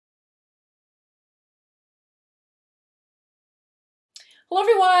Hello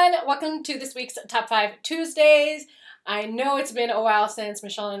everyone, welcome to this week's Top 5 Tuesdays. I know it's been a while since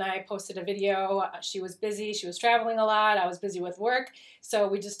Michelle and I posted a video. She was busy, she was traveling a lot, I was busy with work, so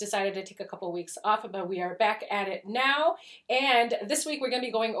we just decided to take a couple weeks off, but we are back at it now. And this week we're going to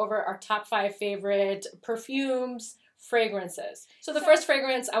be going over our top 5 favorite perfumes, fragrances. So the first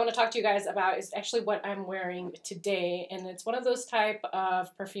fragrance I want to talk to you guys about is actually what I'm wearing today, and it's one of those type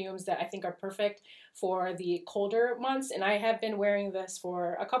of perfumes that I think are perfect for the colder months, and I have been wearing this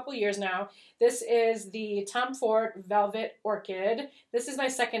for a couple years now. This is the Tom Ford Velvet Orchid. This is my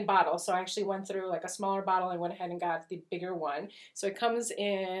second bottle, so I actually went through like a smaller bottle and went ahead and got the bigger one. So it comes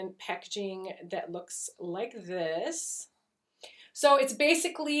in packaging that looks like this. So it's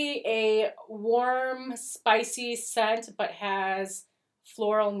basically a warm, spicy scent, but has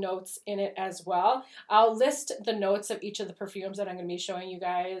floral notes in it as well. I'll list the notes of each of the perfumes that I'm going to be showing you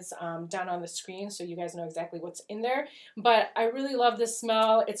guys down on the screen so you guys know exactly what's in there. But I really love this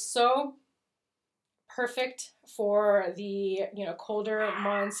smell. It's so perfect for the colder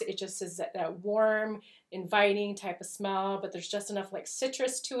months. It just is that warm, inviting type of smell, but there's just enough like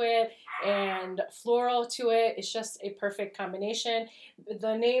citrus to it and floral to it. It's just a perfect combination.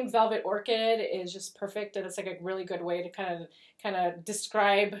 The name Velvet Orchid is just perfect, and it's like a really good way to kind of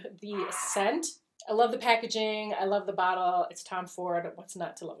describe the scent. I love the packaging. I love the bottle. It's Tom Ford. What's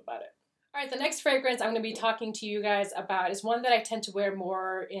not to love about it? All right, the next fragrance I'm going to be talking to you guys about is one that I tend to wear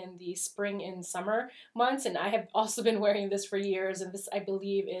more in the spring and summer months, and I have also been wearing this for years, and this I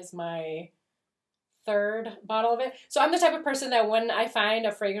believe is my third bottle of it. So I'm the type of person that when I find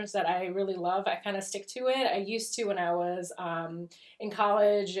a fragrance that I really love, I kind of stick to it. I used to when I was in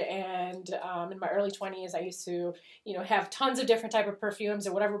college and in my early 20s, I used to have tons of different type of perfumes,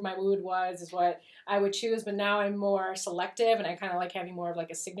 and whatever my mood was is what I would choose. But now I'm more selective, and I kind of like having more of like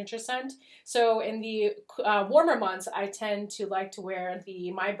a signature scent. So in the warmer months, I tend to like to wear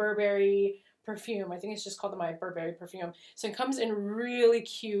the My Burberry perfume. I think it's just called the My Burberry perfume. So it comes in really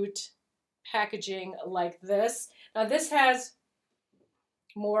cute packaging like this. Now this has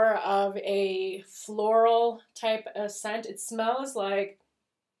more of a floral type of scent. It smells like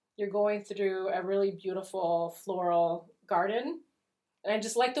you're going through a really beautiful floral garden. And I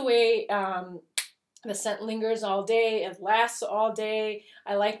just like the way the scent lingers all day. It lasts all day.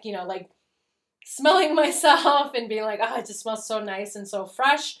 I like, like smelling myself and being like, oh, it just smells so nice and so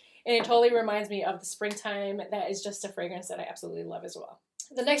fresh. And it totally reminds me of the springtime. That is just a fragrance that I absolutely love as well.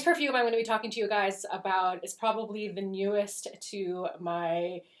 The next perfume I'm going to be talking to you guys about is probably the newest to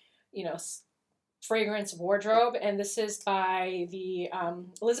my, fragrance wardrobe, and this is by the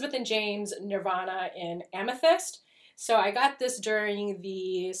Elizabeth & James Nirvana in Amethyst. So I got this during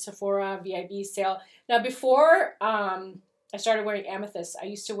the Sephora VIB sale. Now before I started wearing Amethyst, I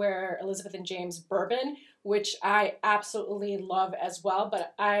used to wear Elizabeth & James Bourbon, which I absolutely love as well,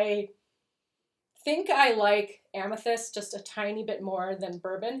 but I think I like Amethyst just a tiny bit more than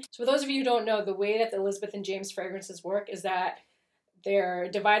Bourbon. So for those of you who don't know, the way that the Elizabeth & James fragrances work is that they're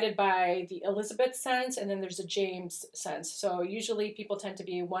divided by the Elizabeth scent, and then there's a James scent. So usually people tend to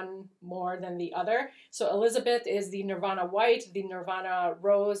be one more than the other. So Elizabeth is the Nirvana White, the Nirvana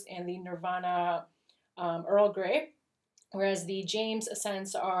Rose, and the Nirvana Earl Grey, whereas the James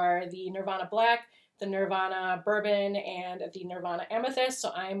scents are the Nirvana Black, the Nirvana Bourbon, and the Nirvana Amethyst.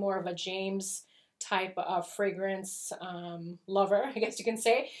 So I'm more of a James type of fragrance lover, I guess you can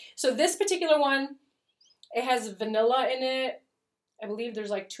say. So this particular one, it has vanilla in it. I believe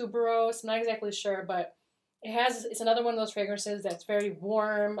there's like tuberose, I'm not exactly sure, but it's another one of those fragrances that's very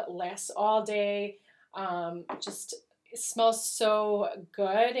warm, lasts all day, it smells so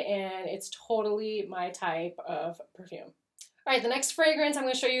good, and it's totally my type of perfume. All right, the next fragrance I'm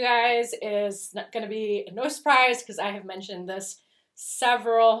going to show you guys is not going to be no surprise because I have mentioned this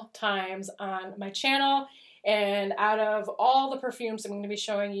several times on my channel, and out of all the perfumes I'm going to be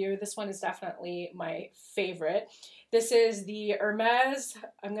showing you, this one is definitely my favorite. This is the Hermes.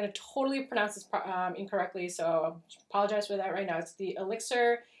 I'm going to totally pronounce this incorrectly, so I apologize for that right now. It's the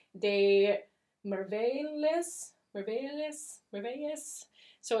Elixir de Merveilles.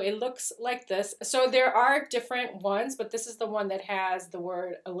 So it looks like this. So there are different ones, but this is the one that has the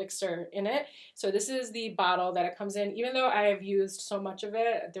word elixir in it. So this is the bottle that it comes in. Even though I have used so much of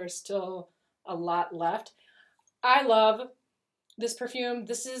it, there's still a lot left. I love this perfume.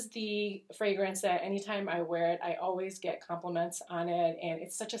 This is the fragrance that anytime I wear it, I always get compliments on it. And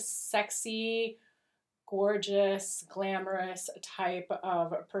it's such a sexy, gorgeous, glamorous type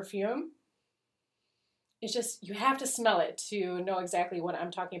of perfume. it's just, you have to smell it to know exactly what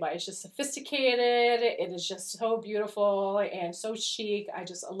I'm talking about. It's just sophisticated. It is just so beautiful and so chic. I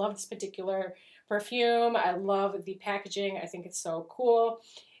just love this particular perfume. I love the packaging. I think it's so cool.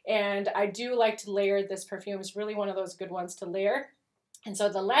 And I do like to layer this perfume. It's really one of those good ones to layer. And so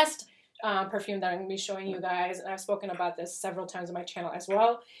the last perfume that I'm going to be showing you guys, and I've spoken about this several times on my channel as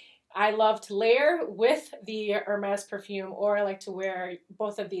well, I love to layer with the Hermes perfume, or I like to wear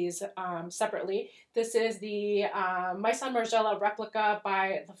both of these separately. This is the Maison Margiela replica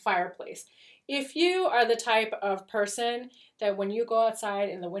by The Fireplace. If you are the type of person that when you go outside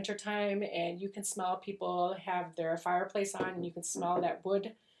in the wintertime and you can smell people have their fireplace on and you can smell that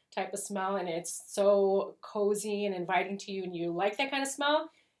wood type of smell and it's so cozy and inviting to you and you like that kind of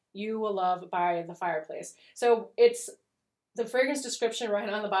smell, you will love By The Fireplace. So it's, the fragrance description right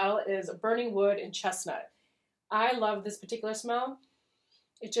on the bottle is burning wood and chestnut. I love this particular smell.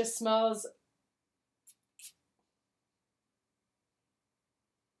 It just smells,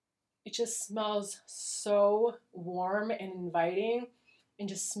 so warm and inviting and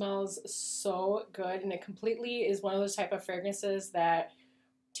just smells so good. And it completely is one of those type of fragrances that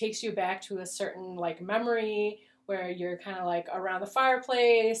takes you back to a certain like memory where you're kind of like around the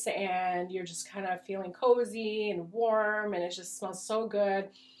fireplace and you're just kind of feeling cozy and warm, and it just smells so good.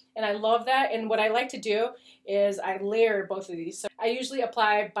 And I love that. And what I like to do is I layer both of these. So I usually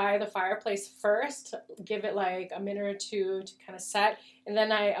apply By The Fireplace first, give it like a minute or two to kind of set, and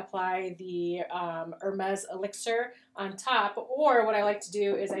then I apply the Hermes Elixir on top. Or what I like to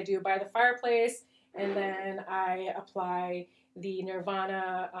do is I do By The Fireplace and then I apply the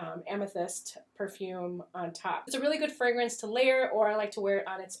Nirvana Amethyst perfume on top. It's a really good fragrance to layer, or I like to wear it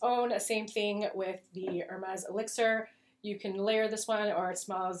on its own. Same thing with the Hermes Elixir. You can layer this one, or it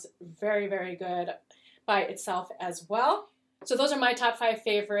smells very, very good by itself as well. So those are my top 5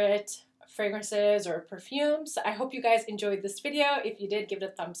 favorite fragrances or perfumes. I hope you guys enjoyed this video. If you did, give it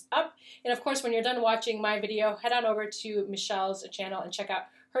a thumbs up. And of course, when you're done watching my video, head on over to Michelle's channel and check out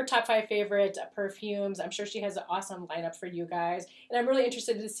her top 5 favorite perfumes. I'm sure she has an awesome lineup for you guys. And I'm really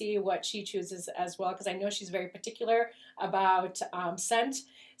interested to see what she chooses as well, because I know she's very particular about scent.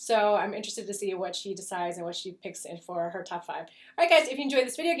 So I'm interested to see what she decides and what she picks in for her top 5. All right, guys, if you enjoyed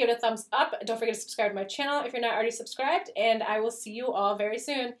this video, give it a thumbs up. Don't forget to subscribe to my channel if you're not already subscribed. And I will see you all very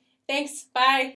soon. Thanks. Bye.